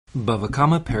Bava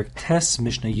Kamma, Perek Tes,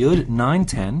 Mishnah Yud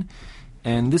 9:10,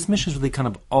 and this Mishnah is really kind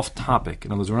of off topic.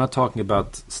 In other words, we're not talking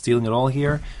about stealing at all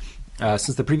here.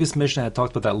 Since the previous Mishnah had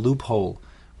talked about that loophole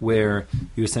where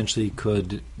you essentially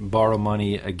could borrow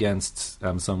money against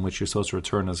some which you're supposed to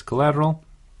return as collateral,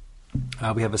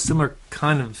 we have a similar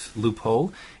kind of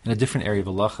loophole in a different area of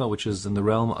halacha, which is in the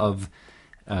realm of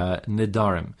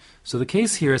nidarim. So the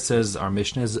case here says, our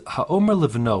Mishnah is ha'omer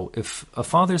livno, if a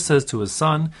father says to his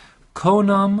son,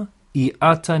 konam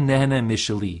i'ata nehene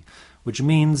mishali, which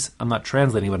means, I'm not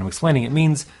translating what I'm explaining, it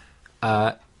means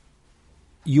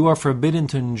you are forbidden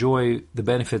to enjoy the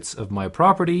benefits of my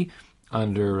property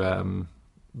under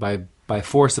by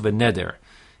force of a neder.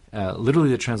 Literally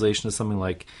the translation is something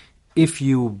like, if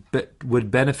you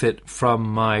would benefit from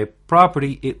my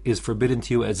property, it is forbidden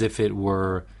to you as if it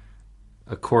were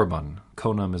a korban.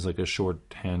 Konam is like a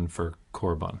shorthand for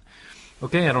korban.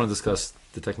 Okay, I don't want to discuss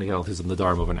the technicalities of the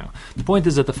Dharma over now. The point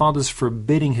is that the father is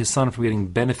forbidding his son from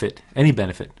getting any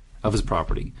benefit of his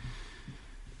property.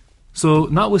 So,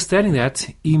 notwithstanding that,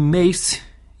 imes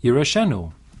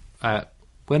yirashenu.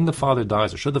 When the father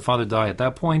dies, or should the father die, at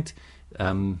that point,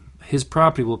 his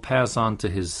property will pass on to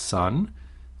his son,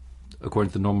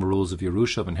 according to the normal rules of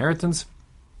Yerusha, of inheritance.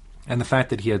 And the fact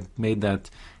that he had made that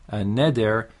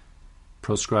neder,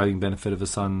 proscribing benefit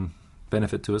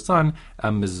to his son,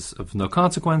 is of no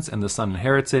consequence, and the son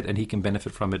inherits it, and he can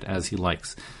benefit from it as he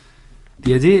likes.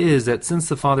 The idea is that since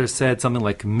the father said something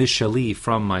like mishali,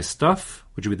 from my stuff,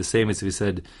 which would be the same as if he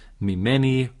said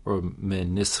mimeni or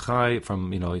menischai,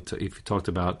 from, if he talked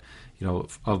about,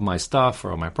 of my stuff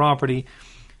or of my property.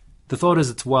 The thought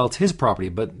is while it's his property,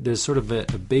 but there's sort of a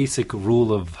basic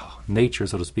rule of nature,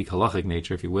 so to speak, halachic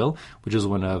nature, if you will, which is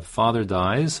when a father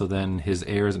dies, so then his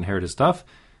heirs inherit his stuff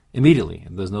immediately.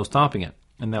 There's no stopping it.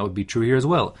 And that would be true here as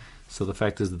well. So the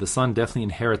fact is that the son definitely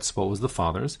inherits what was the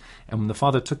father's. And when the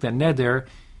father took that neder,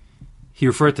 he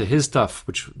referred to his stuff,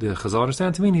 which the Chazal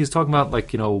understand to mean he's talking about,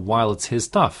 while it's his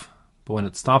stuff. But when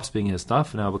it stops being his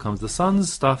stuff, and now it becomes the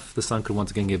son's stuff, the son could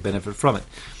once again get benefit from it.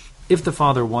 If the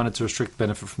father wanted to restrict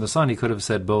benefit from the son, he could have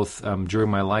said both during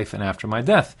my life and after my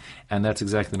death. And that's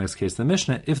exactly the next case in the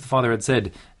Mishnah. If the father had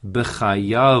said,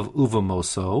 b'chayav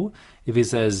uvamoso, if he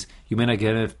says, you may not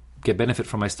get benefit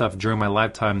from my stuff during my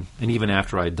lifetime and even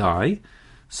after I die,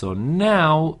 so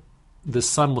now the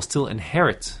son will still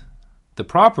inherit the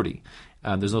property.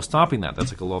 There's no stopping that.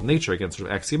 That's like a law of nature, again, sort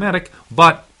of axiomatic,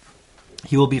 but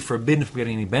he will be forbidden from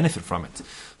getting any benefit from it.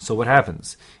 So what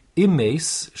happens?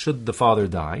 Imes, should the father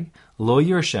die, lo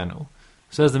yirshenu,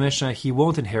 says the Mishnah, he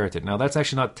won't inherit it. Now that's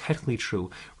actually not technically true.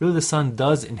 Really the son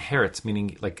does inherit,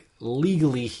 meaning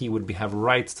legally he would have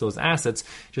rights to those assets,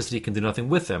 just that he can do nothing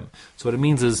with them. So what it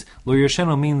means is, lo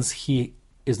yirshenu means he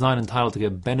is not entitled to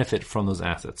get benefit from those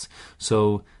assets.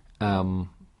 So,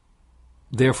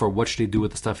 therefore, what should he do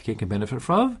with the stuff he can't get benefit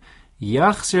from?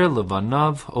 Yachzir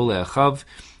levanav oleachav.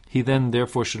 He then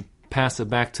therefore should pass it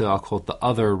back to, I'll call it the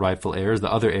other rightful heirs,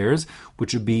 the other heirs,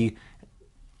 which would be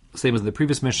same as the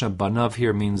previous Mishnah. Banav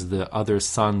here means the other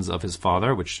sons of his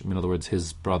father, which, in other words,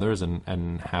 his brothers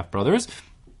and half-brothers.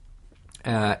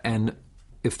 And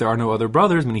if there are no other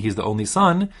brothers, meaning he's the only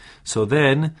son, so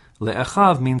then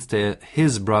le'achav means to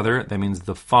his brother, that means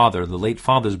the father, the late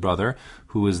father's brother,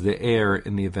 who is the heir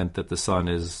in the event that the son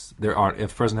is,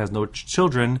 if a person has no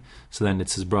children, so then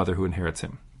it's his brother who inherits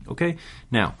him. Okay?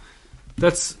 Now,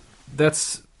 that's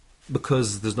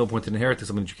because there's no point in inheriting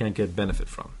something that you can't get benefit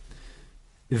from.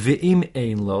 Ve'im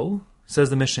ein lo, says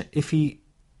the Mishnah, if he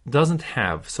doesn't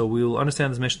have, so we'll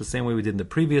understand this Mishnah the same way we did in the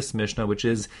previous Mishnah, which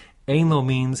is, ein lo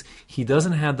means he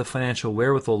doesn't have the financial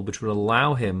wherewithal which would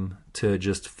allow him to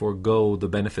just forego the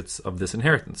benefits of this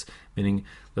inheritance. Meaning,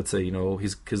 let's say,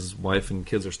 his wife and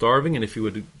kids are starving, and if he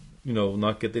would,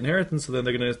 not get the inheritance, so then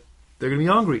they're gonna be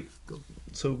hungry.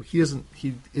 So he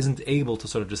isn't able to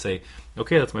sort of just say,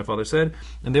 okay, that's what my father said,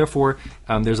 and therefore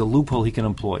there's a loophole he can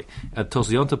employ.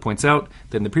 Tosiyonta points out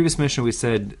that in the previous mission we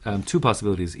said two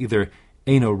possibilities, either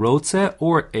eino rotze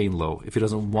or ein lo, if he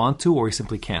doesn't want to or he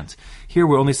simply can't. Here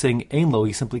we're only saying ein lo,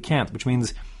 he simply can't, which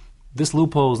means this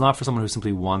loophole is not for someone who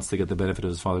simply wants to get the benefit of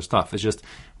his father's stuff. It's just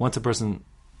once a person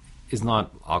is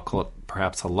not, I'll call it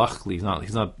perhaps halachically,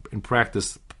 he's not in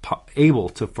practice able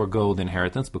to forego the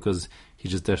inheritance because he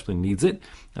just desperately needs it.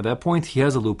 At that point, he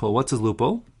has a loophole. What's his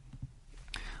loophole?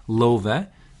 Love,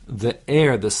 the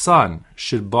heir, the son,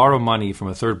 should borrow money from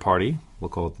a third party, we'll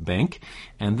call it the bank,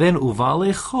 and then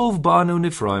uvale chov ba'anu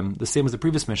nifroim, the same as the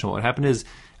previous mission. What happened is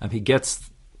he gets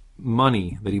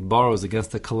money that he borrows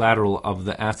against the collateral of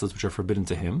the assets which are forbidden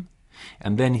to him,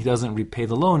 and then he doesn't repay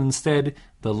the loan. Instead,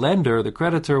 the lender, the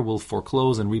creditor, will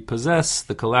foreclose and repossess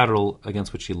the collateral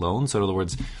against which he loaned. So in other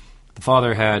words, the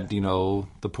father had, the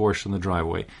Porsche in the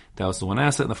driveway. That was the one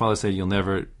asset, and the father said, "You'll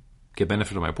never get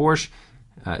benefit of my Porsche.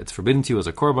 It's forbidden to you as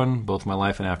a korban, both my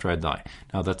life and after I die."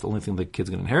 Now, that's the only thing the kid's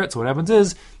going to inherit. So what happens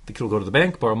is, the kid will go to the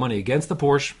bank, borrow money against the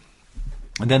Porsche,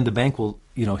 and then the bank will,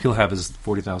 he'll have his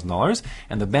 $40,000,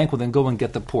 and the bank will then go and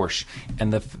get the Porsche.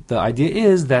 And the idea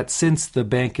is that since the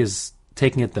bank is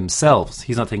taking it themselves,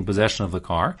 he's not taking possession of the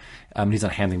car, he's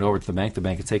not handing it over to the bank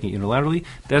is taking it unilaterally,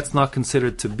 that's not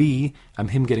considered to be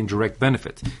him getting direct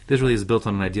benefit. This really is built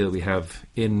on an idea that we have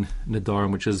in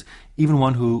Nedarim, which is even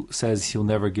one who says he'll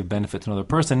never give benefit to another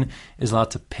person is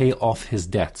allowed to pay off his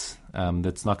debts.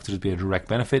 That's not considered to be a direct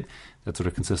benefit. That's sort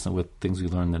of consistent with things we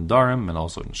learned in Nedarim and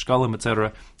also in Shkalim,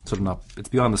 etc. It's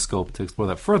beyond the scope to explore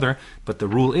that further, but the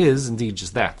rule is indeed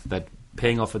just that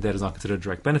paying off a debt is not considered a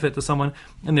direct benefit to someone,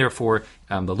 and therefore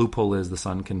the loophole is the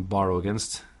son can borrow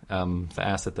against the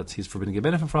asset that he's forbidden to get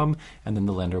benefit from, and then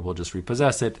the lender will just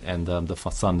repossess it, and the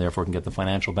son therefore can get the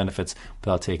financial benefits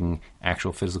without taking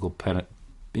actual physical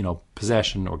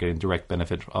possession or getting direct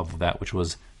benefit of that which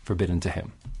was forbidden to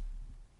him.